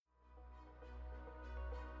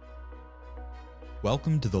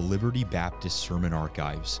Welcome to the Liberty Baptist Sermon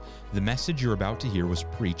Archives. The message you're about to hear was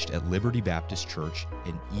preached at Liberty Baptist Church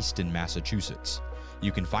in Easton, Massachusetts.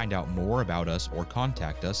 You can find out more about us or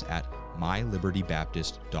contact us at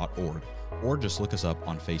mylibertybaptist.org or just look us up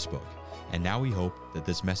on Facebook. And now we hope that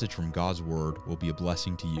this message from God's Word will be a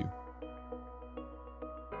blessing to you.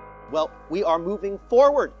 Well, we are moving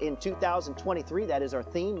forward in 2023. That is our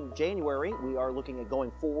theme in January. We are looking at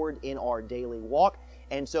going forward in our daily walk.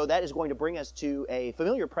 And so that is going to bring us to a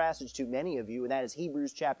familiar passage to many of you, and that is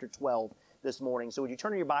Hebrews chapter 12 this morning. So would you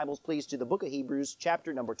turn in your Bibles, please, to the book of Hebrews,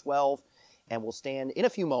 chapter number 12, and we'll stand in a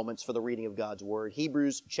few moments for the reading of God's Word.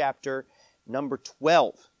 Hebrews chapter number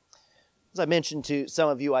 12. As I mentioned to some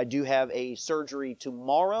of you, I do have a surgery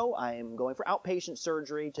tomorrow. I am going for outpatient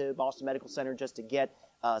surgery to Boston Medical Center just to get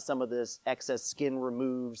some of this excess skin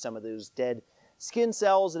removed, some of those dead skin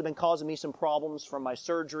cells that have been causing me some problems from my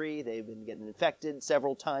surgery. They've been getting infected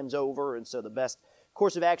several times over, and so the best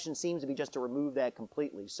course of action seems to be just to remove that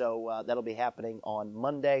completely. So that'll be happening on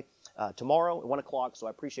Monday, tomorrow at 1 o'clock, so I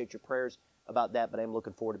appreciate your prayers about that, but I'm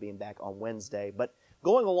looking forward to being back on Wednesday. But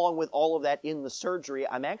going along with all of that in the surgery,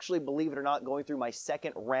 I'm actually, believe it or not, going through my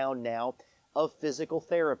second round now of physical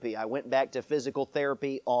therapy. I went back to physical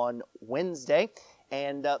therapy on Wednesday,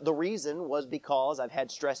 and the reason was because I've had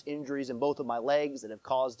stress injuries in both of my legs that have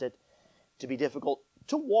caused it to be difficult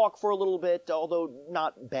to walk for a little bit, although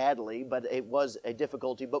not badly, but it was a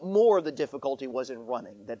difficulty. But more of the difficulty was in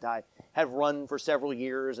running, that I have run for several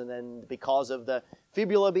years, and then because of the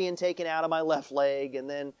fibula being taken out of my left leg, and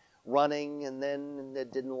then running, and then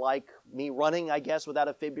it didn't like me running, I guess, without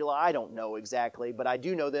a fibula. I don't know exactly, but I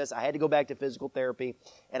do know this. I had to go back to physical therapy,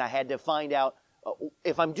 and I had to find out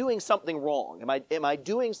if I'm doing something wrong. Am I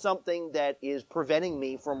doing something that is preventing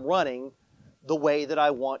me from running the way that I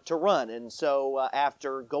want to run? And so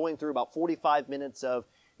after going through about 45 minutes of,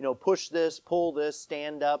 push this, pull this,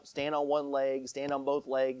 stand up, stand on one leg, stand on both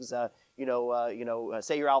legs, say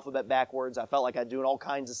your alphabet backwards. I felt like I'm doing all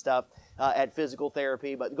kinds of stuff at physical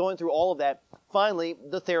therapy. But going through all of that, finally,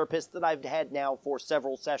 the therapist that I've had now for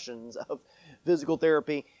several sessions of physical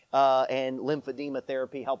therapy and lymphedema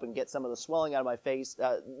therapy, helping get some of the swelling out of my face,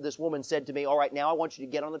 this woman said to me, all right, now I want you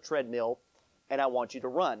to get on the treadmill and I want you to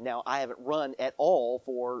run. Now, I haven't run at all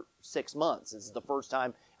for 6 months. This is the first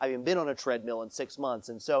time I've even been on a treadmill in 6 months.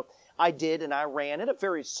 And so I did, and I ran at a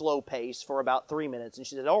very slow pace for about 3 minutes. And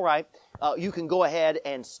she said, all right, you can go ahead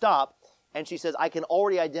and stop. And she says, I can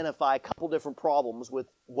already identify a couple different problems with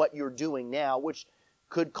what you're doing now, which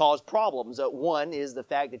could cause problems. One is the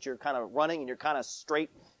fact that you're kind of running and you're kind of straight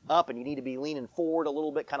up and you need to be leaning forward a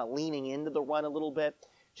little bit, kind of leaning into the run a little bit.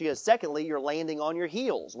 She goes, secondly, you're landing on your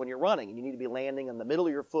heels when you're running, and you need to be landing on the middle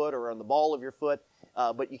of your foot or on the ball of your foot,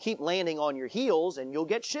 but you keep landing on your heels and you'll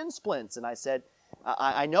get shin splints. And I said,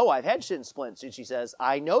 I know I've had shin splints. And she says,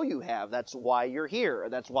 I know you have. That's why you're here.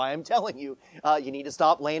 That's why I'm telling you, you need to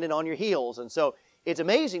stop landing on your heels. And so it's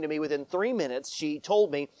amazing to me, within 3 minutes, she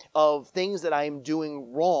told me of things that I am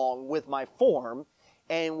doing wrong with my form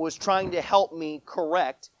and was trying to help me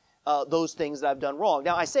correct those things that I've done wrong.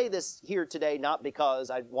 Now, I say this here today not because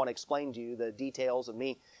I want to explain to you the details of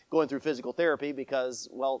me going through physical therapy because,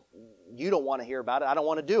 well, you don't want to hear about it. I don't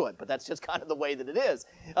want to do it, but that's just kind of the way that it is.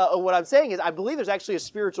 What I'm saying is I believe there's actually a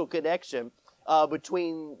spiritual connection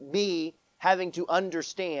between me having to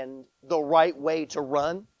understand the right way to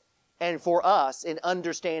run and for us in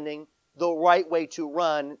understanding the right way to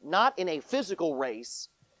run, not in a physical race,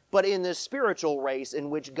 but in this spiritual race in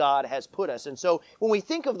which God has put us. And so when we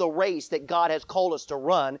think of the race that God has called us to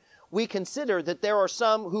run, we consider that there are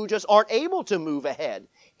some who just aren't able to move ahead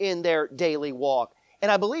in their daily walk.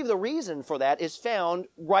 And I believe the reason for that is found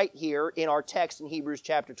right here in our text in Hebrews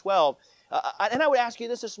chapter 12. And I would ask you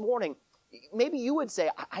this morning. Maybe you would say,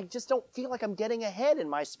 I just don't feel like I'm getting ahead in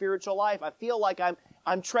my spiritual life. I feel like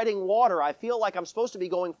I'm treading water. I feel like I'm supposed to be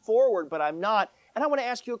going forward, but I'm not. And I want to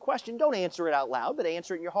ask you a question. Don't answer it out loud, but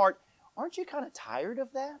answer it in your heart. Aren't you kind of tired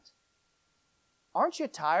of that? Aren't you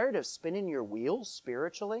tired of spinning your wheels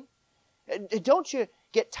spiritually? Don't you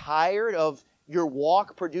get tired of your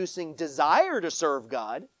walk producing desire to serve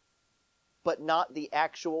God, but not the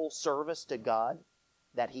actual service to God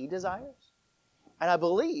that He desires? And I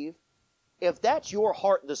believe if that's your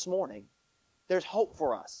heart this morning, there's hope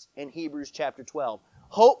for us in Hebrews chapter 12.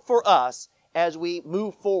 Hope for us as we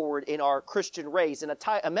move forward in our Christian race. And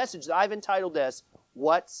a message that I've entitled this,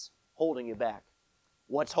 What's Holding You Back?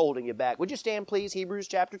 What's holding you back? Would you stand, please, Hebrews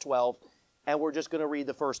chapter 12, and we're just going to read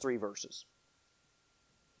the first 3 verses.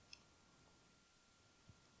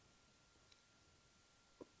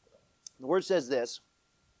 The word says this,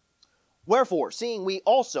 Wherefore, seeing we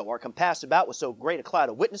also are compassed about with so great a cloud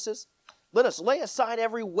of witnesses, Let us lay aside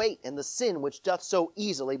every weight and the sin which doth so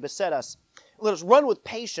easily beset us. Let us run with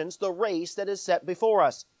patience the race that is set before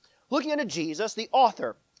us, looking unto Jesus, the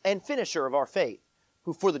author and finisher of our faith,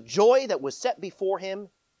 who for the joy that was set before him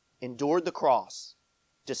endured the cross,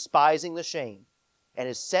 despising the shame, and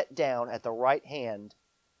is set down at the right hand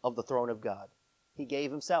of the throne of God. He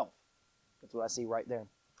gave himself. That's what I see right there.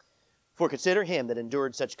 For consider him that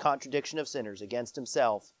endured such contradiction of sinners against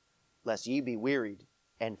himself, lest ye be wearied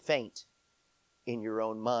and faint in your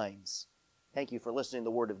own minds. Thank you for listening to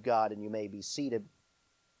the Word of God, and you may be seated.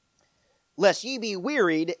 Lest ye be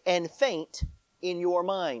wearied and faint in your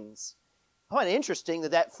minds. I find it interesting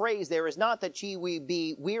that that phrase there is not that ye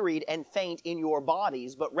be wearied and faint in your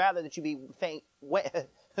bodies, but rather that you be faint.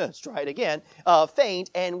 Let's try it again. Faint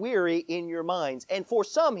and weary in your minds. And for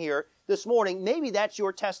some here this morning, maybe that's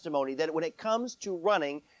your testimony, that when it comes to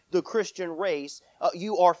running the Christian race,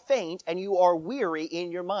 you are faint and you are weary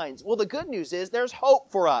in your minds. Well, the good news is there's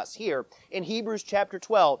hope for us here in Hebrews chapter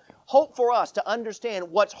 12. Hope for us to understand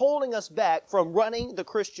what's holding us back from running the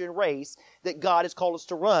Christian race that God has called us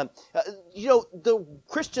to run. The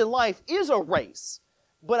Christian life is a race,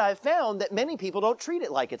 but I've found that many people don't treat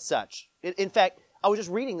it like it's such. In fact, I was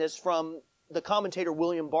just reading this from the commentator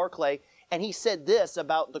William Barclay, and he said this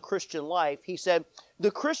about the Christian life. He said,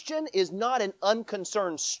 the Christian is not an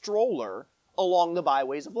unconcerned stroller along the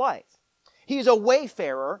byways of life. He is a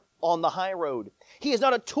wayfarer on the high road. He is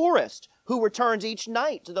not a tourist who returns each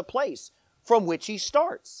night to the place from which he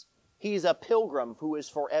starts. He is a pilgrim who is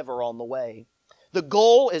forever on the way. The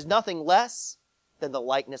goal is nothing less than the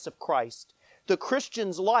likeness of Christ. The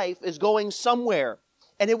Christian's life is going somewhere,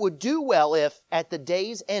 and it would do well if, at the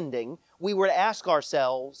day's ending, we were to ask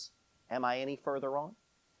ourselves, am I any further on?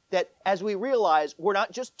 That as we realize we're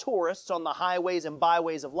not just tourists on the highways and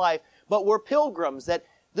byways of life, but we're pilgrims, that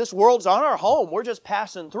this world's not our home, we're just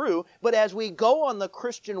passing through. But as we go on the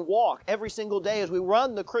Christian walk every single day, as we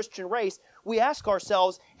run the Christian race, we ask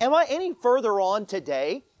ourselves, am I any further on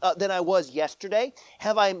today than I was yesterday?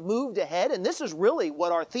 Have I moved ahead? And this is really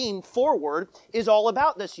what our theme forward is all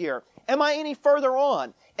about this year. Am I any further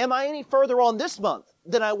on? Am I any further on this month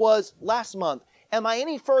than I was last month? Am I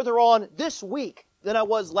any further on this week than I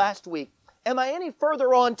was last week? Am I any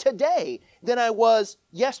further on today than I was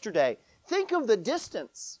yesterday? Think of the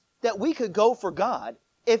distance that we could go for God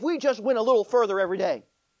if we just went a little further every day.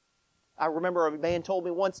 I remember a man told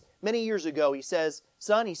me once, many years ago, he says,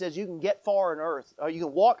 son, he says, you can get far on earth, or you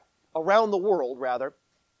can walk around the world, rather,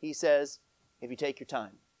 he says, if you take your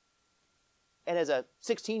time. And as a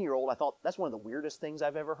 16-year-old, I thought, that's one of the weirdest things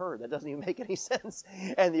I've ever heard. That doesn't even make any sense.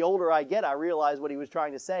 And the older I get, I realize what he was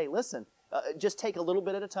trying to say. Listen, just take a little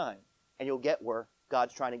bit at a time, and you'll get where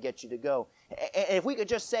God's trying to get you to go. And if we could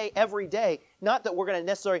just say every day, not that we're going to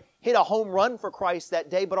necessarily hit a home run for Christ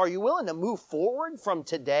that day, but are you willing to move forward from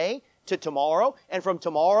today to tomorrow, and from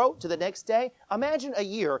tomorrow to the next day? Imagine a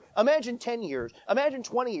year, imagine 10 years, imagine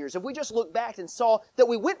 20 years. If we just looked back and saw that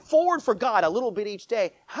we went forward for God a little bit each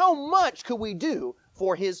day, how much could we do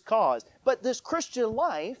for His cause? But this Christian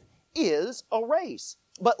life is a race.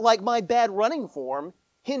 But like my bad running form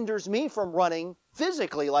hinders me from running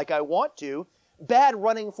physically like I want to, bad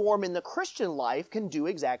running form in the Christian life can do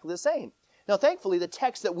exactly the same. Now, thankfully, the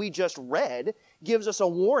text that we just read gives us a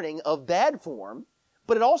warning of bad form,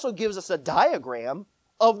 but it also gives us a diagram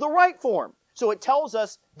of the right form. So it tells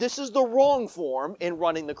us this is the wrong form in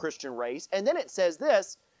running the Christian race, and then it says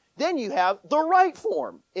this, then you have the right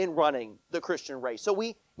form in running the Christian race. So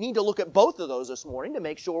we need to look at both of those this morning to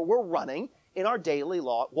make sure we're running in our daily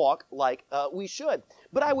walk like we should.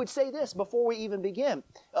 But I would say this before we even begin.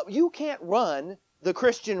 You can't run the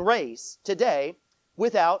Christian race today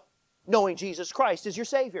without knowing Jesus Christ as your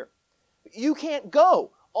Savior. You can't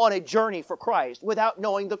go on a journey for Christ without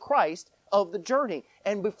knowing the Christ of the journey.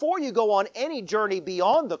 And before you go on any journey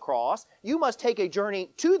beyond the cross, you must take a journey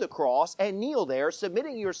to the cross and kneel there,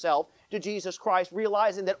 submitting yourself to Jesus Christ,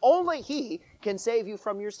 realizing that only He can save you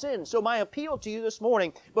from your sins. So my appeal to you this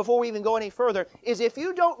morning, before we even go any further, is if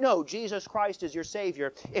you don't know Jesus Christ as your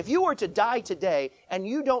Savior, if you were to die today and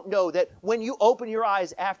you don't know that when you open your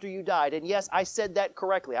eyes after you died, and yes, I said that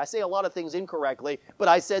correctly. I say a lot of things incorrectly, but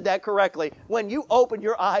I said that correctly. When you open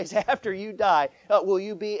your eyes after you die, will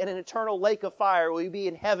you be in an eternal lake of fire? Will you be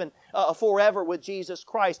in heaven forever with Jesus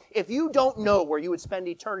Christ? If you don't know where you would spend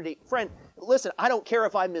eternity, friend, listen, I don't care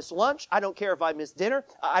if I miss lunch. I don't care if I miss dinner.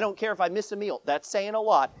 I don't care if I miss a meal. meal. That's saying a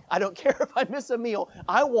lot. I don't care if I miss a meal.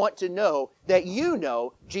 I want to know that you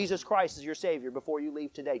know Jesus Christ is your Savior before you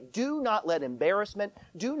leave today. Do not let embarrassment,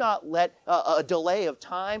 do not let a delay of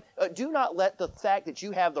time, do not let the fact that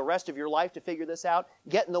you have the rest of your life to figure this out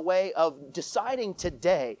get in the way of deciding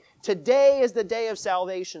today. Today is the day of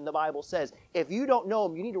salvation, the Bible says. If you don't know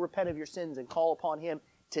Him, you need to repent of your sins and call upon Him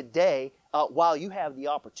today while you have the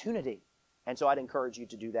opportunity. And so I'd encourage you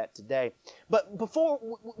to do that today. But before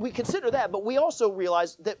we consider that, but we also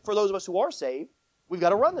realize that for those of us who are saved, we've got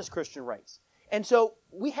to run this Christian race. And so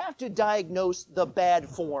we have to diagnose the bad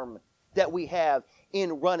form that we have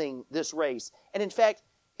in running this race. And in fact,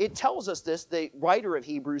 it tells us this, the writer of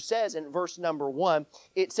Hebrews says in verse number 1,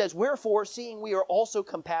 it says, "Wherefore, seeing we are also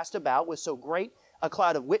compassed about with so great a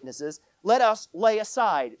cloud of witnesses, let us lay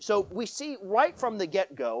aside." So we see right from the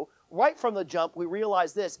get-go, right from the jump, we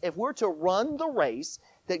realize this. If we're to run the race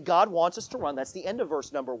that God wants us to run, that's the end of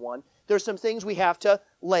verse number 1, there's some things we have to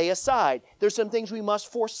lay aside. There's some things we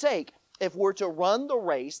must forsake if we're to run the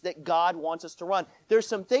race that God wants us to run. There's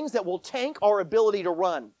some things that will tank our ability to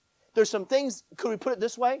run. There's some things, could we put it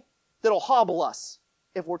this way, that'll hobble us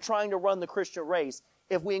if we're trying to run the Christian race,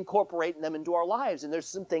 if we incorporate them into our lives. And there's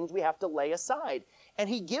some things we have to lay aside. And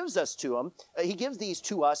He gives us to them. He gives these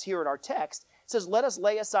to us here in our text. It says, "Let us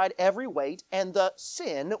lay aside every weight and the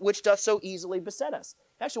sin which doth so easily beset us."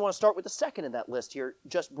 I actually want to start with the second in that list here,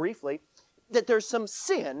 just briefly, that there's some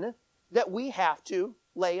sin that we have to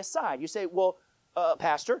lay aside. You say, "Well,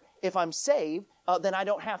 Pastor, if I'm saved, then I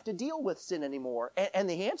don't have to deal with sin anymore." And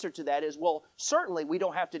the answer to that is, well, certainly we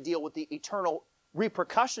don't have to deal with the eternal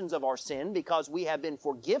repercussions of our sin because we have been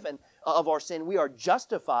forgiven of our sin. We are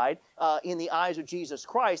justified in the eyes of Jesus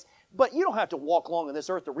Christ. But you don't have to walk along on this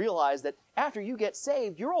earth to realize that after you get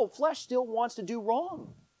saved, your old flesh still wants to do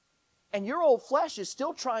wrong. And your old flesh is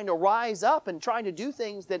still trying to rise up and trying to do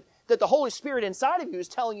things that the Holy Spirit inside of you is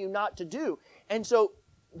telling you not to do. And so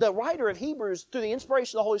the writer of Hebrews, through the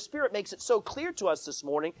inspiration of the Holy Spirit, makes it so clear to us this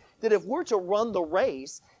morning that if we're to run the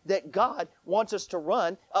race that God wants us to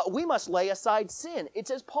run, we must lay aside sin. It's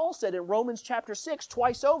as Paul said in Romans chapter 6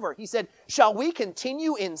 twice over. He said, "Shall we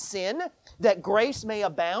continue in sin that grace may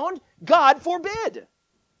abound? God forbid."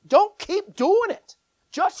 Don't keep doing it.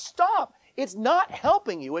 Just stop. It's not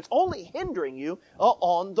helping you. It's only hindering you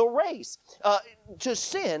on the race. To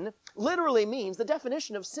sin literally means, the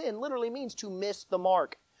definition of sin literally means to miss the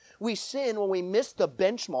mark. We sin when we miss the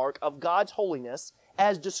benchmark of God's holiness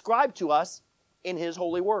as described to us in His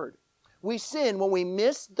holy word. We sin when we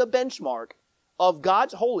miss the benchmark of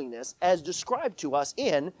God's holiness as described to us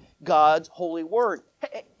in God's holy word.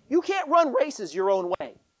 Hey, you can't run races your own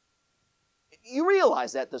way. You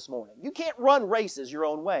realize that this morning. You can't run races your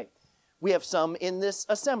own way. We have some in this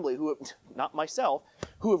assembly who, not myself,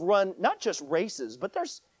 who have run not just races, but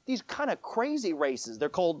there's these kind of crazy races. They're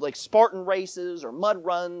called like Spartan races or mud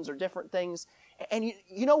runs or different things. And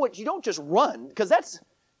you know what? You don't just run, because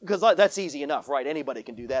that's easy enough, right? Anybody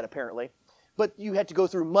can do that apparently. But you have to go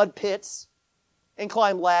through mud pits and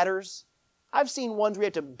climb ladders. I've seen ones where you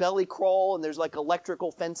have to belly crawl and there's like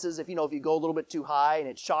electrical fences if you go a little bit too high and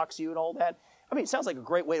it shocks you and all that. I mean, it sounds like a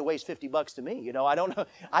great way to waste $50 to me. I don't know.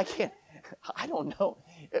 I don't know.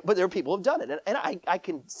 But there are people who have done it. And I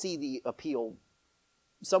can see the appeal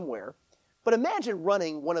somewhere. But imagine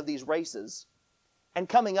running one of these races and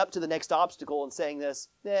coming up to the next obstacle and saying this,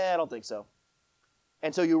 I don't think so.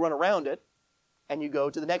 And so you run around it and you go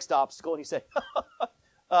to the next obstacle and you say,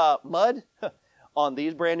 mud on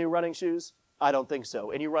these brand new running shoes? I don't think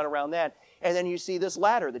so. And you run around that. And then you see this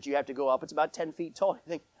ladder that you have to go up. It's about 10 feet tall. You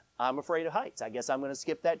think, I'm afraid of heights. I guess I'm going to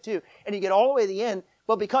skip that too. And you get all the way to the end,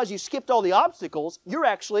 but because you skipped all the obstacles, you're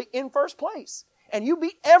actually in first place. And you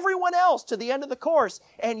beat everyone else to the end of the course.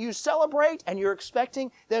 And you celebrate, and you're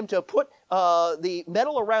expecting them to put the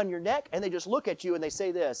medal around your neck, and they just look at you and they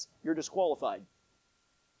say this, you're disqualified.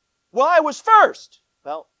 Well, I was first.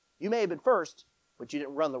 Well, you may have been first, but you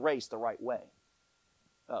didn't run the race the right way.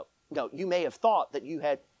 No, you may have thought that you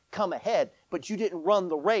had come ahead, but you didn't run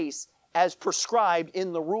the race as prescribed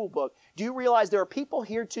in the rule book. Do you realize there are people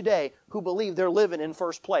here today who believe they're living in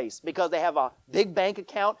first place because they have a big bank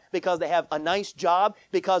account, because they have a nice job,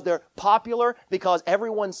 because they're popular, because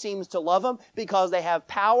everyone seems to love them, because they have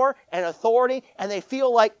power and authority, and they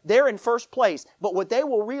feel like they're in first place. But what they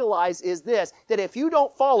will realize is this, that if you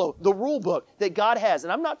don't follow the rule book that God has,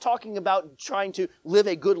 and I'm not talking about trying to live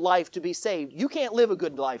a good life to be saved. You can't live a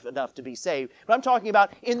good life enough to be saved. But I'm talking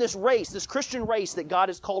about in this race, this Christian race that God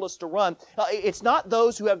has called us to run. It's not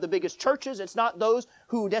those who have the biggest churches. It's not those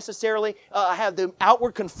who necessarily have the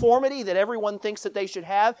outward conformity that everyone thinks that they should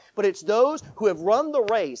have, but it's those who have run the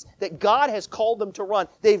race that God has called them to run.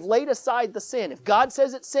 They've laid aside the sin. If God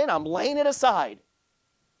says it's sin, I'm laying it aside.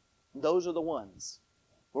 Those are the ones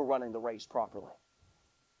who are running the race properly.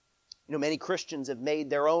 You know, many Christians have made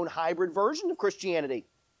their own hybrid version of Christianity,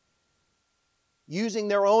 using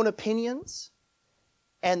their own opinions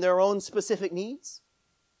and their own specific needs.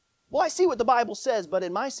 Well, I see what the Bible says, but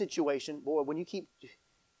in my situation, boy, when you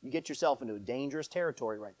get yourself into a dangerous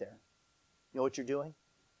territory right there. You know what you're doing?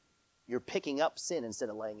 You're picking up sin instead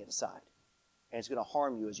of laying it aside. And it's going to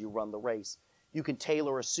harm you as you run the race. You can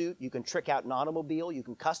tailor a suit, you can trick out an automobile, you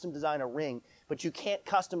can custom design a ring, but you can't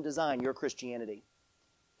custom design your Christianity.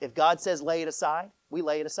 If God says lay it aside, we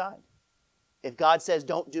lay it aside. If God says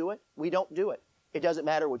don't do it, we don't do it. It doesn't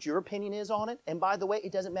matter what your opinion is on it. And by the way,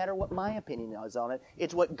 it doesn't matter what my opinion is on it.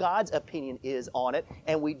 It's what God's opinion is on it.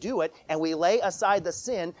 And we do it, and we lay aside the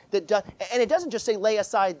sin that does. And it doesn't just say lay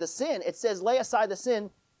aside the sin. It says lay aside the sin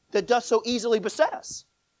that does so easily beset us.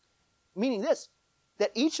 Meaning this,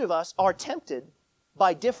 that each of us are tempted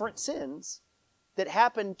by different sins that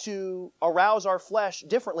happen to arouse our flesh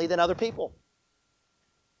differently than other people.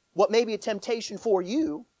 What may be a temptation for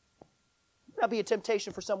you may not be a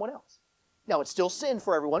temptation for someone else. Now, it's still sin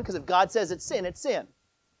for everyone, because if God says it's sin, it's sin.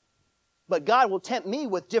 But God will tempt me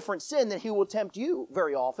with different sin than He will tempt you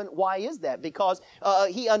very often. Why is that? Because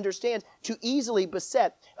He understands to easily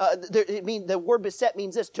beset. The word beset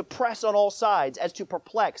means this, to press on all sides, as to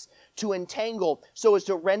perplex, to entangle, so as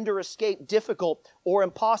to render escape difficult or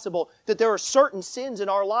impossible. That there are certain sins in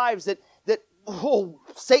our lives that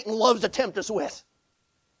Satan loves to tempt us with.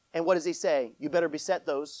 And what does he say? You better beset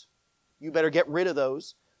those. You better get rid of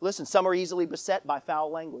those. Listen, some are easily beset by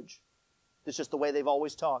foul language. It's just the way they've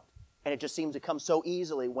always talked. And it just seems to come so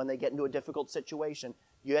easily when they get into a difficult situation.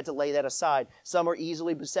 You had to lay that aside. Some are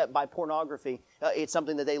easily beset by pornography. It's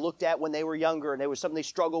something that they looked at when they were younger and it was something they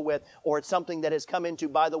struggled with. Or it's something that has come into,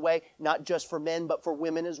 by the way, not just for men but for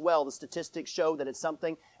women as well. The statistics show that it's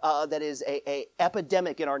something that is a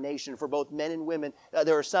epidemic in our nation for both men and women.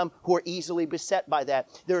 There are some who are easily beset by that.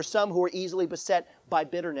 There are some who are easily beset by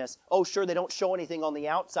bitterness. Oh, sure, they don't show anything on the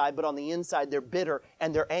outside, but on the inside they're bitter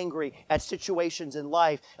and they're angry at situations in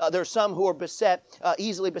life. There are some who are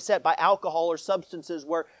easily beset by alcohol or substances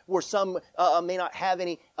where some may not have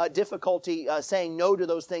any difficulty saying no to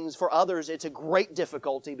those things. For others, it's a great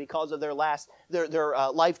difficulty because of their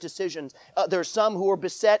life decisions. There are some who are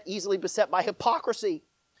easily beset by hypocrisy,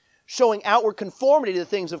 showing outward conformity to the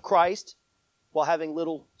things of Christ while having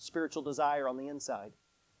little spiritual desire on the inside.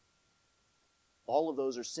 All of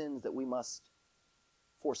those are sins that we must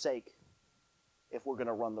forsake if we're going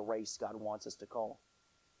to run the race God wants us to call.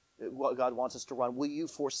 What God wants us to run. Will you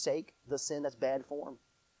forsake the sin that's bad form?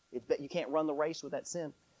 You can't run the race with that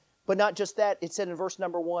sin. But not just that. It said in verse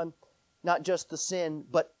number 1, not just the sin,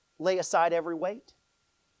 but lay aside every weight.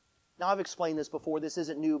 Now, I've explained this before. This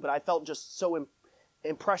isn't new, but I felt just so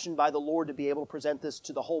impressioned by the Lord to be able to present this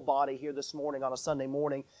to the whole body here this morning on a Sunday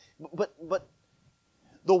morning. But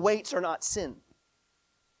the weights are not sin.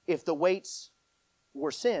 If the weights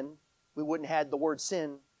were sin, we wouldn't have had the word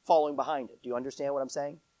sin following behind it. Do you understand what I'm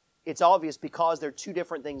saying? It's obvious because they're two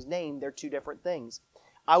different things named, they're two different things.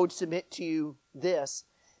 I would submit to you this,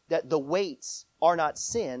 that the weights are not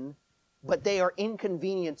sin, but they are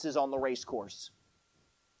inconveniences on the race course.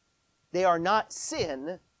 They are not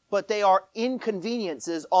sin, but they are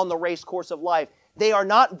inconveniences on the race course of life. They are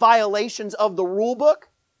not violations of the rule book,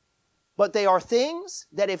 but they are things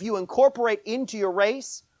that if you incorporate into your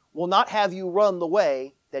race, will not have you run the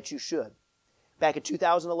way that you should. Back in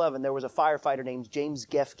 2011, there was a firefighter named James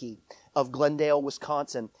Gefke of Glendale,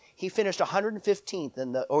 Wisconsin. He finished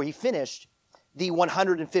 115th he finished the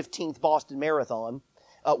 115th Boston Marathon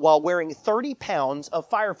while wearing 30 pounds of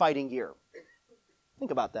firefighting gear.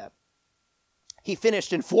 Think about that. He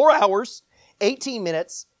finished in 4 hours, 18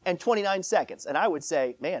 minutes, and 29 seconds. And I would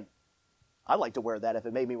say, man, I'd like to wear that if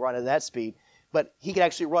it made me run at that speed. But he could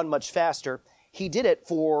actually run much faster. He did it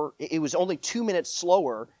it was only 2 minutes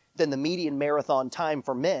slower than the median marathon time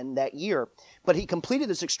for men that year. But he completed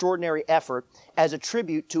this extraordinary effort as a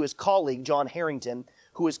tribute to his colleague, John Harrington,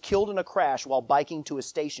 who was killed in a crash while biking to his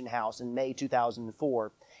station house in May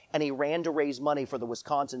 2004. And he ran to raise money for the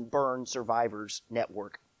Wisconsin Burn Survivors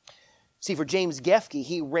Network. See, for James Gefke,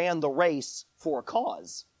 he ran the race for a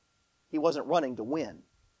cause. He wasn't running to win.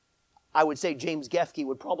 I would say James Gefke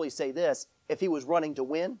would probably say this, if he was running to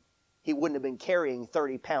win, he wouldn't have been carrying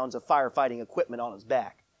 30 pounds of firefighting equipment on his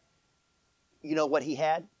back. You know what he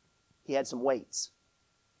had? He had some weights.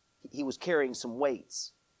 He was carrying some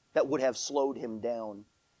weights that would have slowed him down.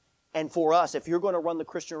 And for us, if you're going to run the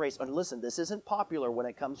Christian race, and listen, this isn't popular when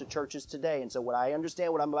it comes to churches today. And so what I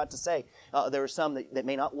understand what I'm about to say, there are some that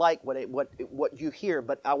may not like what you hear,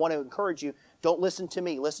 but I want to encourage you, don't listen to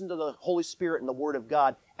me. Listen to the Holy Spirit and the Word of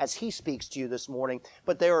God as He speaks to you this morning.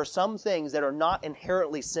 But there are some things that are not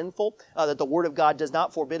inherently sinful, that the Word of God does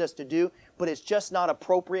not forbid us to do, but it's just not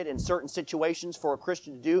appropriate in certain situations for a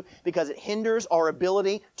Christian to do because it hinders our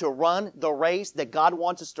ability to run the race that God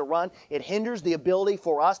wants us to run. It hinders the ability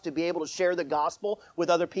for us to be able to share the gospel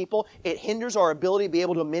with other people. It hinders our ability to be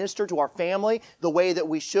able to minister to our family the way that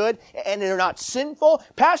we should. And they're not sinful.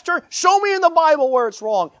 Pastor, show me in the Bible where it's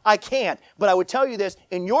wrong. I can't. But I would tell you this,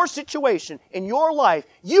 in your situation, in your life,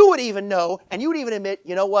 you would even know and you would even admit,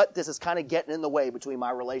 you know what, this is kind of getting in the way between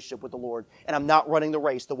my relationship with the Lord and I'm not running the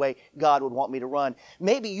race the way God would want me to run.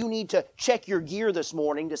 Maybe you need to check your gear this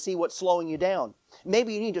morning to see what's slowing you down.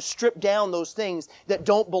 Maybe you need to strip down those things that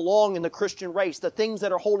don't belong in the Christian race, the things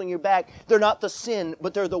that are holding you back. They're not the sin,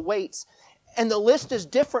 but they're the weights. And the list is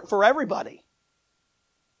different for everybody.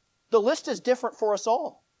 The list is different for us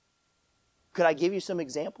all. Could I give you some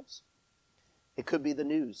examples? It could be the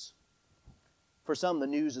news. For some, the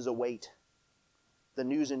news is a weight. The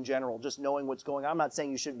news in general, just knowing what's going on. I'm not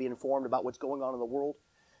saying you shouldn't be informed about what's going on in the world.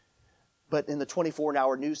 But in the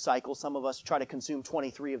 24-hour news cycle, some of us try to consume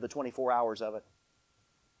 23 of the 24 hours of it.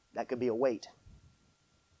 That could be a weight.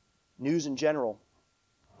 News in general.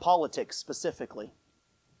 Politics specifically.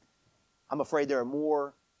 I'm afraid there are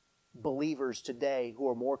more believers today who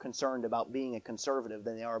are more concerned about being a conservative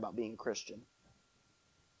than they are about being a Christian.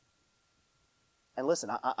 And listen,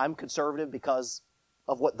 I'm conservative because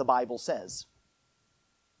of what the Bible says.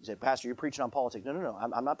 You say, Pastor, you're preaching on politics. No.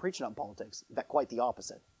 I'm not preaching on politics. In fact, quite the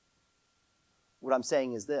opposite. What I'm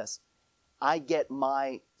saying is this. I get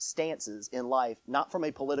my stances in life not from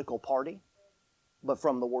a political party, but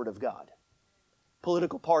from the Word of God.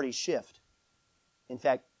 Political parties shift. In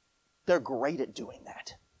fact, they're great at doing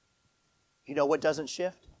that. You know what doesn't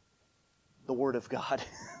shift? The Word of God.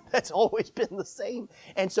 That's always been the same.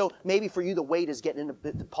 And so maybe for you the weight is getting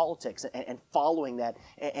into politics and following that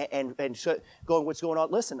and so going, what's going on?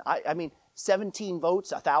 Listen, I mean, 17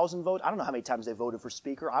 votes, 1,000 votes. I don't know how many times they voted for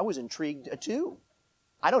speaker. I was intrigued too.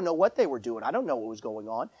 I don't know what they were doing. I don't know what was going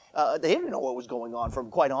on. They didn't know what was going on, from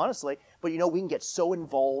quite honestly. But you know, we can get so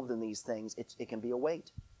involved in these things, it can be a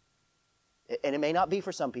weight. And it may not be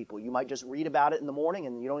for some people. You might just read about it in the morning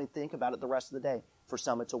and you don't even think about it the rest of the day. For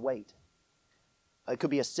some, it's a weight. It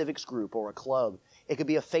could be a civics group or a club. It could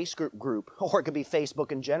be a Facebook group, or it could be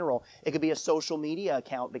Facebook in general. It could be a social media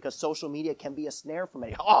account, because social media can be a snare for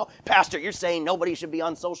many. Oh, Pastor, you're saying nobody should be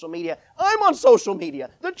on social media. I'm on social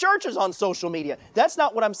media. The church is on social media. That's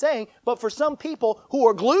not what I'm saying. But for some people who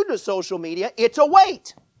are glued to social media, it's a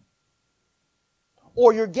weight.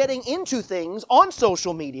 Or you're getting into things on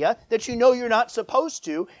social media that you know you're not supposed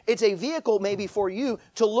to. It's a vehicle maybe for you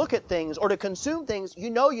to look at things or to consume things you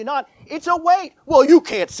know you're not. It's a weight. Well, you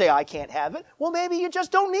can't say I can't have it. Well, maybe you just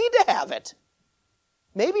don't need to have it.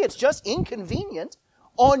 Maybe it's just inconvenient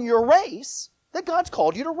on your race that God's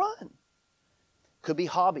called you to run. Could be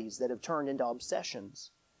hobbies that have turned into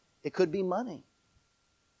obsessions. It could be money.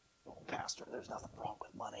 Oh, Pastor, there's nothing wrong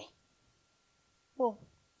with money. Well,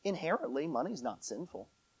 inherently, money's not sinful.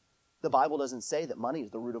 The Bible doesn't say that money is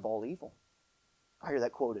the root of all evil. I hear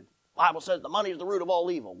that quoted. The Bible says the money is the root of all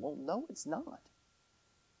evil. Well, no, it's not.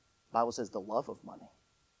 The Bible says the love of money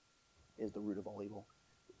is the root of all evil.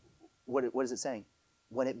 What is it saying?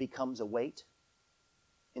 When it becomes a weight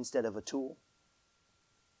instead of a tool.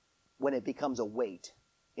 When it becomes a weight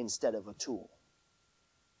instead of a tool,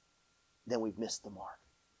 then we've missed the mark.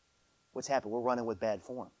 What's happened? We're running with bad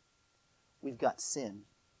form. We've got sin.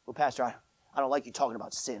 Well, Pastor, I don't like you talking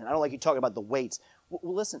about sin. I don't like you talking about the weights.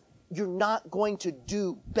 Well, listen, you're not going to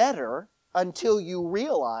do better until you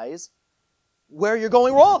realize where you're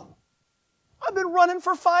going wrong. I've been running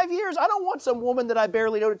for 5 years. I don't want some woman that I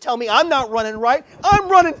barely know to tell me I'm not running right. I'm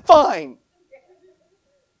running fine.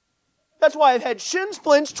 That's why I've had shin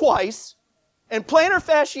splints twice and plantar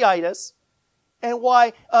fasciitis, and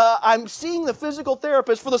why I'm seeing the physical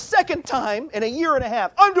therapist for the second time in a year and a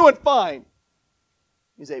half. I'm doing fine.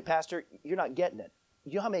 You say, Pastor, you're not getting it.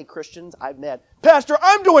 You know how many Christians I've met? Pastor,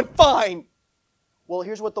 I'm doing fine. Well,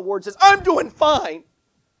 here's what the Word says. I'm doing fine.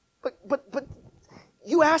 But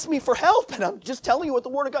you asked me for help, and I'm just telling you what the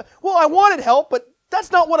Word of God. Well, I wanted help, but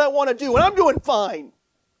that's not what I want to do, and I'm doing fine.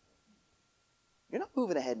 You're not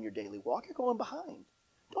moving ahead in your daily walk. You're going behind.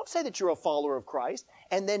 Don't say that you're a follower of Christ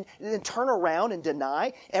and then turn around and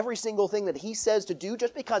deny every single thing that He says to do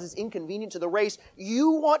just because it's inconvenient to the race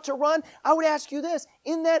you want to run. I would ask you this.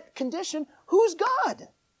 In that condition, who's God?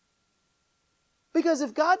 Because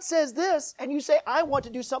if God says this and you say, I want to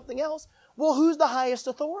do something else, well, who's the highest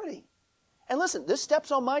authority? And listen, this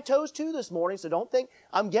steps on my toes too this morning, so don't think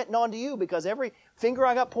I'm getting on to you because every finger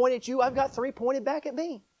I got pointed at you, I've got 3 pointed back at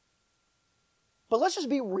me. But let's just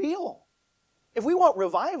be real. If we want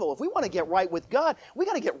revival, if we want to get right with God, we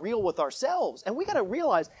got to get real with ourselves. And we got to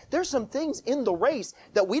realize there's some things in the race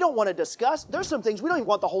that we don't want to discuss. There's some things we don't even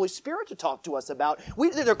want the Holy Spirit to talk to us about.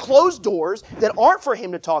 They're closed doors that aren't for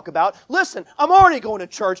Him to talk about. Listen, I'm already going to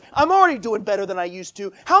church. I'm already doing better than I used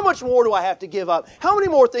to. How much more do I have to give up? How many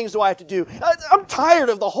more things do I have to do? I'm tired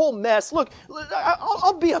of the whole mess. Look,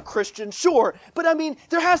 I'll be a Christian, sure. But I mean,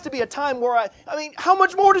 there has to be a time where how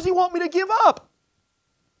much more does He want me to give up?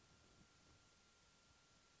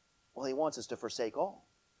 Well, He wants us to forsake all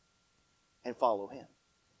and follow Him.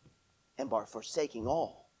 And by forsaking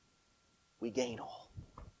all, we gain all.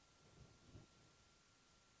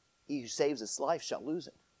 He who saves his life shall lose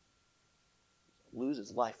it. Lose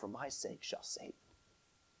his life for my sake shall save it.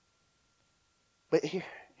 But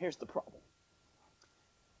here's the problem.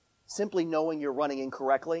 Simply knowing you're running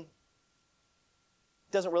incorrectly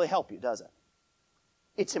doesn't really help you, does it?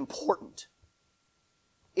 It's important.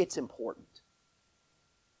 It's important.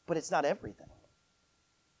 But it's not everything.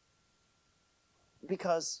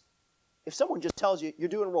 Because if someone just tells you, you're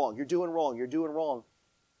doing wrong, you're doing wrong, you're doing wrong,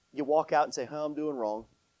 you walk out and say, I'm doing wrong,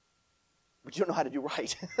 but you don't know how to do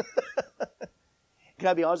right. Can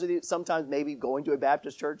I be honest with you? Sometimes maybe going to a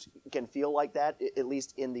Baptist church can feel like that, at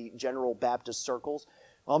least in the general Baptist circles.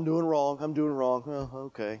 I'm doing wrong. Oh,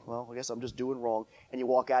 okay, well, I guess I'm just doing wrong. And you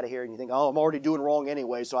walk out of here and you think, I'm already doing wrong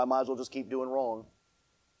anyway, so I might as well just keep doing wrong.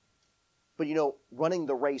 But running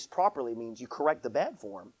the race properly means you correct the bad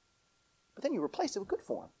form, but then you replace it with good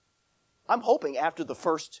form. I'm hoping after the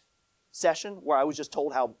first session where I was just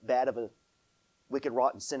told how bad of a wicked,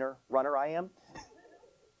 rotten sinner runner I am,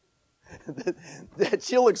 that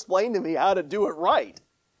she'll explain to me how to do it right.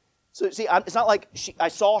 So see, it's not like I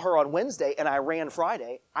saw her on Wednesday and I ran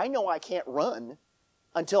Friday. I know I can't run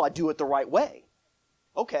until I do it the right way.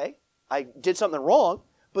 Okay, I did something wrong,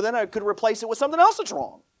 but then I could replace it with something else that's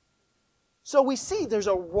wrong. So we see there's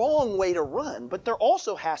a wrong way to run, but there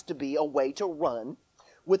also has to be a way to run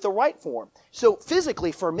with the right form. So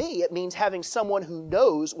physically, for me, it means having someone who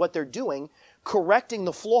knows what they're doing, correcting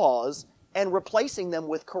the flaws, and replacing them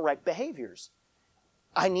with correct behaviors.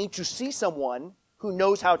 I need to see someone who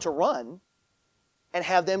knows how to run and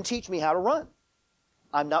have them teach me how to run.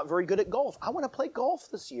 I'm not very good at golf. I want to play golf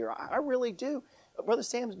this year. I really do. Brother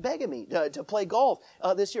Sam's begging me to play golf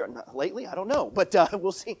this year. Not lately, I don't know, but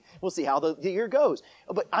we'll see. We'll see how the year goes.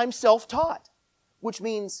 But I'm self-taught, which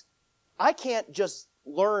means I can't just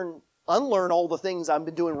unlearn all the things I've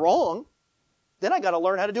been doing wrong. Then I got to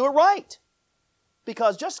learn how to do it right.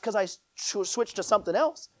 Because just because I switch to something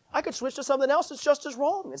else, I could switch to something else that's just as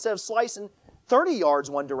wrong. Instead of slicing 30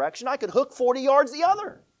 yards one direction, I could hook 40 yards the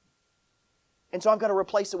other. And so I've got to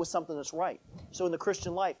replace it with something that's right. So in the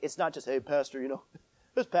Christian life, it's not just, hey, Pastor,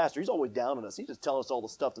 this pastor, he's always down on us. He just tells us all the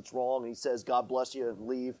stuff that's wrong, and he says, God bless you, and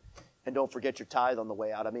leave, and don't forget your tithe on the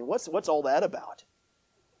way out. I mean, what's all that about?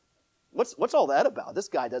 What's all that about? This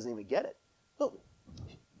guy doesn't even get it. Look,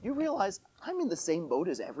 you realize I'm in the same boat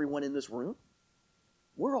as everyone in this room?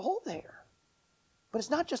 We're all there. But it's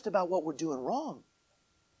not just about what we're doing wrong.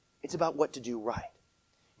 It's about what to do right.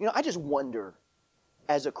 I just wonder,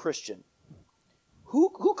 as a Christian,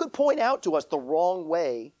 who could point out to us the wrong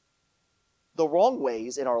ways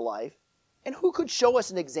in our life, and who could show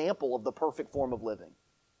us an example of the perfect form of living?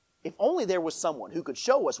 If only there was someone who could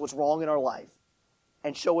show us what's wrong in our life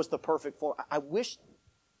and show us the perfect form. I wish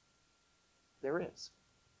there is.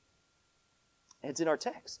 And it's in our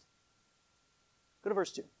text. Go to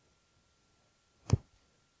verse 2.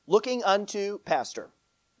 Looking unto pastor.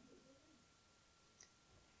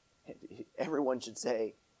 Everyone should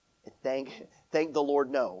say, Thank the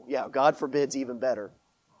Lord, no. Yeah, God forbids, even better.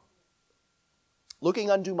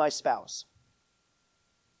 Looking unto my spouse.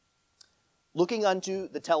 Looking unto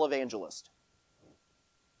the televangelist.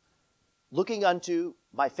 Looking unto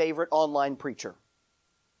my favorite online preacher.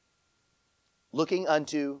 Looking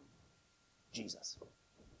unto Jesus.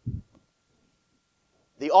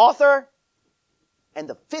 The author and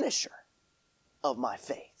the finisher of my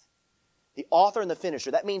faith. The author and the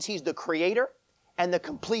finisher. That means He's the creator and the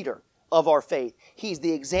completer of our faith. He's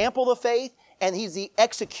the example of faith, and He's the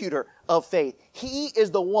executor of faith. He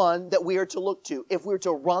is the one that we are to look to. If we're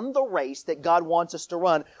to run the race that God wants us to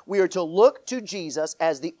run, we are to look to Jesus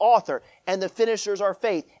as the author and the finishers of our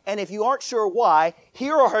faith. And if you aren't sure why,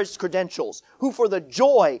 here are His credentials. Who for the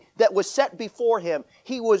joy that was set before Him,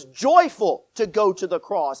 He was joyful to go to the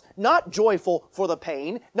cross. Not joyful for the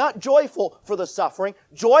pain, not joyful for the suffering,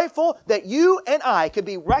 joyful that you and I could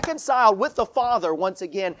be reconciled with the Father once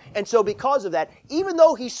again. And so because of that, even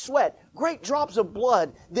though He sweat great drops of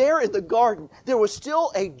blood there in the garden, there was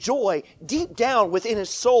still a joy deep down within His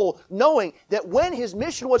soul, knowing that when His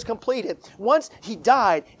mission was completed, once He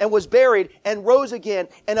died and was buried and rose again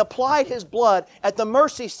and applied His blood at the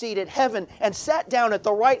mercy seat at heaven and sat down at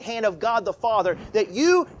the right hand of God the Father, that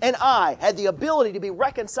you and I had the ability to be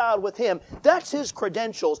reconciled with Him. That's His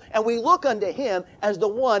credentials, and we look unto Him as the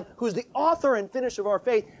one who's the author and finisher of our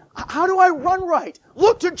faith. How do I run right?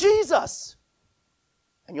 Look to Jesus,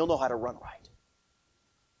 and you'll know how to run right.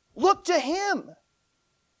 Look to Him.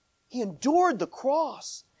 He endured the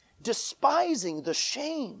cross, despising the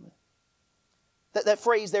shame. That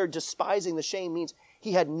phrase there, despising the shame, means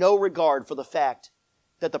He had no regard for the fact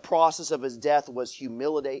that the process of His death was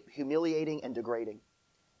humiliating and degrading.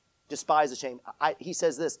 Despise the shame. He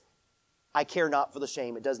says this, I care not for the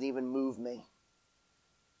shame. It doesn't even move me.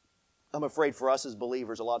 I'm afraid for us as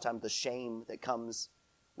believers, a lot of times the shame that comes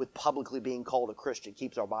with publicly being called a Christian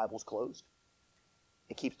keeps our Bibles closed.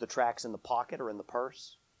 It keeps the tracts in the pocket or in the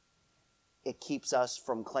purse. It keeps us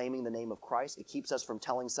from claiming the name of Christ. It keeps us from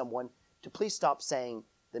telling someone to please stop saying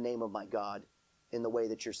the name of my God in the way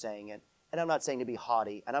that you're saying it. And I'm not saying to be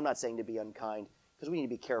haughty, and I'm not saying to be unkind, because we need to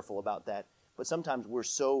be careful about that. But sometimes we're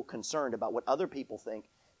so concerned about what other people think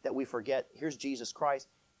that we forget, here's Jesus Christ.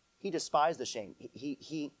 He despised the shame.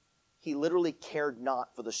 He literally cared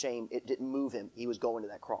not for the shame. It didn't move Him. He was going to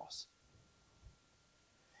that cross.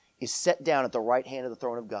 He's set down at the right hand of the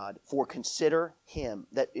throne of God. For consider Him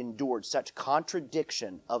that endured such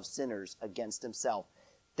contradiction of sinners against Himself,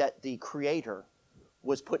 that the Creator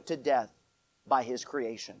was put to death by His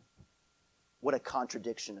creation. What a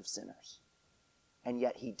contradiction of sinners. And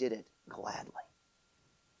yet He did it gladly.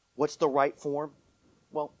 What's the right form?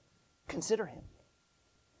 Well, consider Him.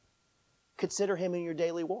 Consider Him in your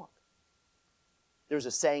daily walk. There's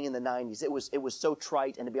a saying in the 90s. It was so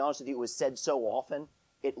trite, and to be honest with you, it was said so often,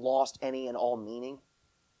 it lost any and all meaning.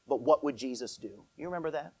 But what would Jesus do? You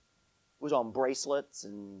remember that? It was on bracelets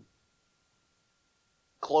and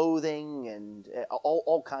clothing and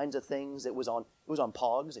all kinds of things. It was on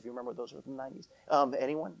Pogs, if you remember those were from the 90s.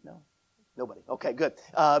 Anyone? No? Nobody. Okay, good.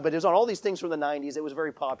 But it was on all these things from the 90s. It was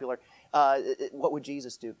very popular. What would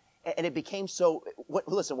Jesus do? And it became so...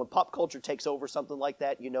 Listen, when pop culture takes over something like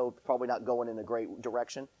that, you know probably not going in a great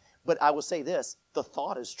direction. But I will say this, the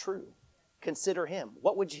thought is true. Consider Him.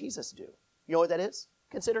 What would Jesus do? You know what that is?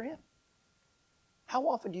 Consider Him. How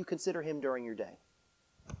often do you consider Him during your day?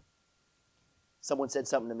 Someone said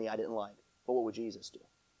something to me I didn't like. But what would Jesus do?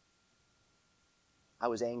 I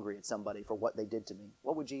was angry at somebody for what they did to me.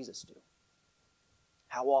 What would Jesus do?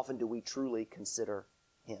 How often do we truly consider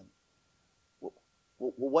Him?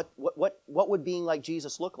 What would being like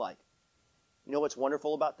Jesus look like? You know what's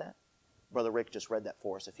wonderful about that? Brother Rick just read that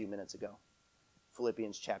for us a few minutes ago.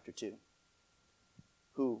 Philippians chapter 2.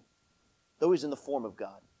 Who, though He's in the form of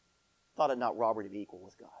God, thought it not robbery to be equal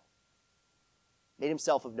with God. Made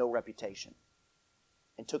Himself of no reputation,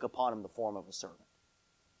 and took upon Him the form of a servant.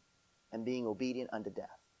 And being obedient unto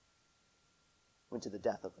death, went to the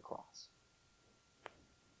death of the cross.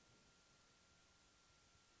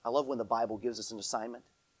 I love when the Bible gives us an assignment.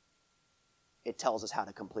 It tells us how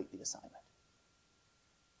to complete the assignment.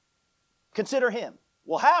 Consider Him.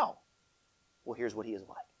 Well, how? Well, here's what He is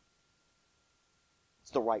like. It's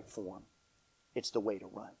the right form. It's the way to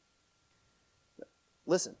run.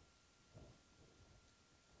 Listen.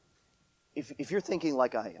 If you're thinking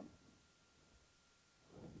like I am,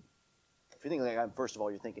 if you're thinking like I am, first of all,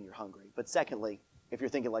 you're thinking you're hungry. But secondly, if you're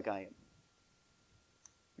thinking like I am,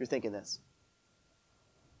 you're thinking this.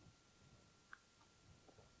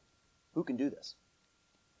 Who can do this?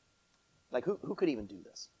 Like, who could even do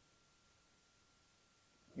this?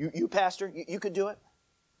 You pastor, you could do it?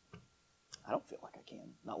 I don't feel like I can.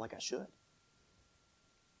 Not like I should.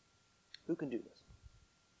 Who can do this?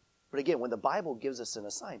 But again, when the Bible gives us an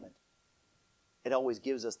assignment, it always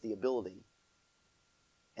gives us the ability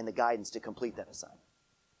and the guidance to complete that assignment.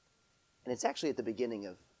 And it's actually at the beginning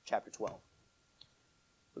of chapter 12.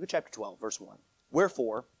 Look at chapter 12, verse 1.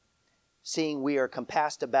 Wherefore, seeing we are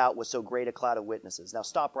compassed about with so great a cloud of witnesses. Now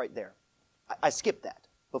stop right there. I skipped that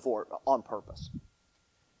before on purpose.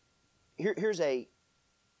 Here's a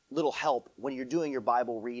little help when you're doing your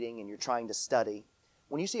Bible reading and you're trying to study.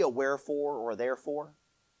 When you see a wherefore or a therefore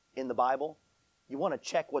in the Bible, you want to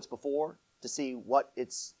check what's before to see what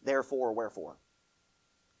it's there for or wherefore.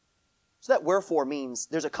 So that wherefore means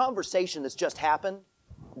there's a conversation that's just happened.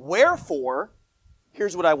 Wherefore,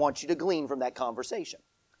 here's what I want you to glean from that conversation.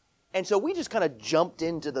 And so we just kind of jumped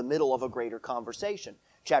into the middle of a greater conversation.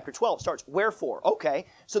 Chapter 12 starts, wherefore? Okay,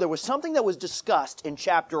 so there was something that was discussed in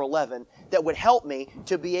chapter 11 that would help me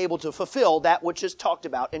to be able to fulfill that which is talked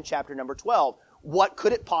about in chapter number 12. What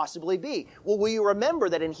could it possibly be? Well, will you remember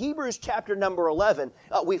that in Hebrews chapter number 11,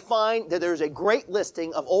 we find that there's a great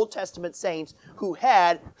listing of Old Testament saints who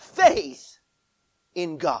had faith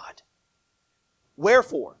in God.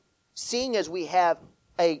 Wherefore, seeing as we have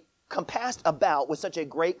compassed about with such a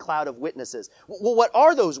great cloud of witnesses. Well, what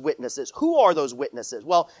are those witnesses? Who are those witnesses?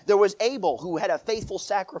 Well, there was Abel, who had a faithful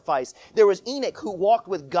sacrifice. There was Enoch, who walked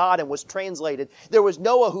with God and was translated. There was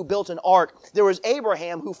Noah, who built an ark. There was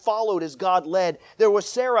Abraham, who followed as God led. There was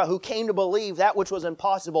Sarah, who came to believe that which was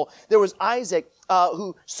impossible. There was Isaac,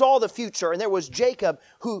 who saw the future. And there was Jacob,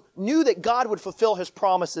 who knew that God would fulfill his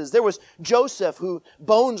promises. There was Joseph, whose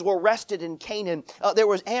bones were rested in Canaan. There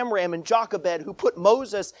was Amram and Jochebed, who put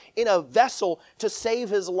Moses in a vessel to save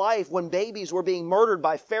his life when babies were being murdered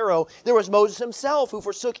by Pharaoh. There was Moses himself, who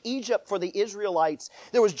forsook Egypt for the Israelites.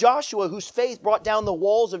 There was Joshua, whose faith brought down the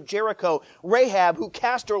walls of Jericho. Rahab, who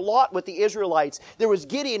cast her lot with the Israelites. There was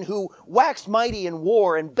Gideon, who waxed mighty in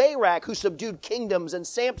war. And Barak, who subdued kingdoms. And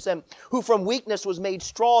Samson, who from weakness was made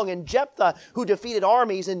strong. And Jephthah, who defeated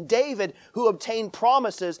armies. And David, who obtained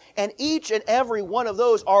promises. And each and every one of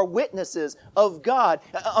those are witnesses of God.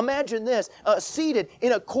 Imagine this, seated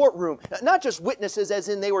in a courtroom. Not just witnesses as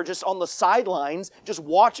in they were just on the sidelines, just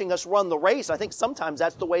watching us run the race. I think sometimes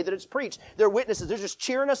that's the way that it's preached. They're witnesses. They're just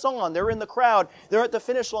cheering us on. They're in the crowd. They're at the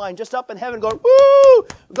finish line, just up in heaven going, woo!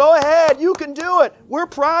 Go ahead. You can do it. We're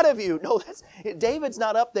proud of you. No, David's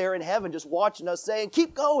not up there in heaven just watching us saying,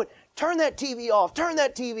 keep going. Turn that TV off. Turn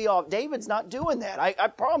that TV off. David's not doing that. I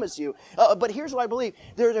promise you. But here's what I believe.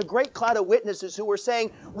 There's a great cloud of witnesses who were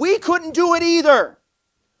saying, we couldn't do it either.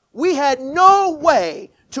 We had no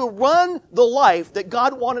way to run the life that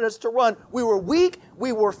God wanted us to run. We were weak.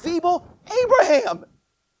 We were feeble. Abraham,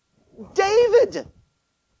 David,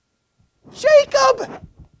 Jacob.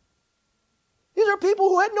 These are people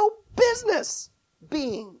who had no business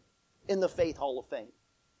being in the Faith Hall of Fame.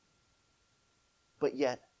 But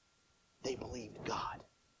yet, they believed God.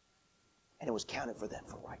 And it was counted for them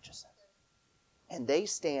for righteousness. And they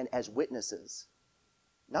stand as witnesses,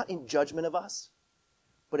 not in judgment of us,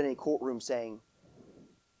 but in a courtroom saying,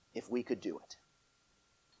 if we could do it,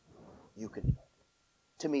 you could do it.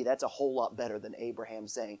 To me, that's a whole lot better than Abraham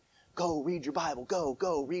saying, go read your Bible,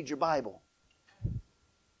 go read your Bible.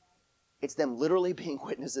 It's them literally being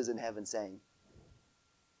witnesses in heaven saying,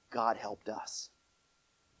 God helped us,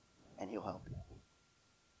 and He'll help you.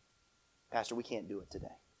 Pastor, we can't do it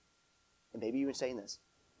today. And maybe you've been saying this.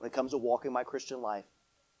 When it comes to walking my Christian life,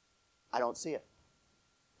 I don't see it.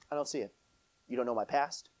 I don't see it. You don't know my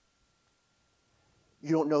past.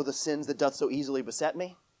 You don't know the sins that doth so easily beset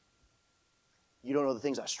me. You don't know the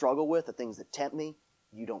things I struggle with, the things that tempt me.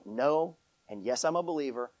 You don't know. And yes, I'm a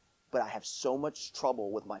believer, but I have so much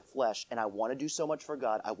trouble with my flesh, and I want to do so much for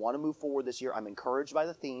God. I want to move forward this year. I'm encouraged by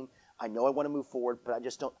the theme. I know I want to move forward, but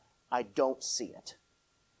I don't see it.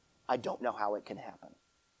 I don't know how it can happen.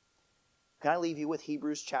 Can I leave you with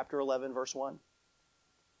Hebrews chapter 11, verse 1?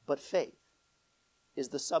 But faith is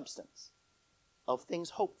the substance of things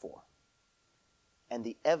hoped for, and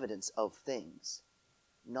the evidence of things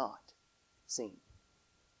not seen.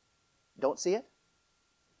 Don't see it?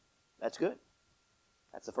 That's good.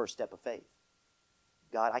 That's the first step of faith.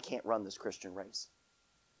 God, I can't run this Christian race.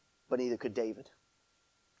 But neither could David.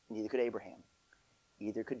 Neither could Abraham.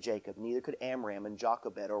 Neither could Jacob. Neither could Amram and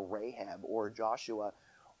Jochebed or Rahab or Joshua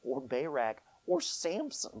or Barak or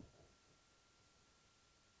Samson.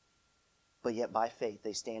 But yet by faith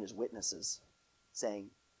they stand as witnesses saying,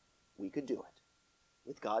 we could do it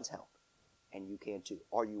with God's help, and you can too.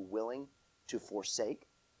 Are you willing to forsake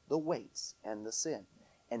the weights and the sin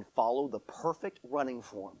and follow the perfect running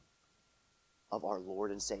form of our Lord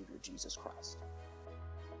and Savior, Jesus Christ?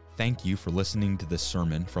 Thank you for listening to this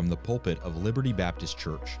sermon from the pulpit of Liberty Baptist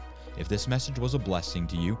Church. If this message was a blessing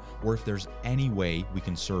to you, or if there's any way we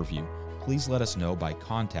can serve you, please let us know by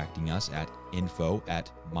contacting us at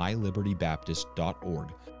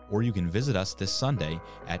info@mylibertybaptist.org, or you can visit us this Sunday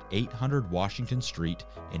at 800 Washington Street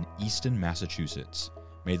in Easton, Massachusetts.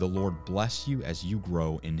 May the Lord bless you as you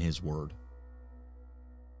grow in His Word.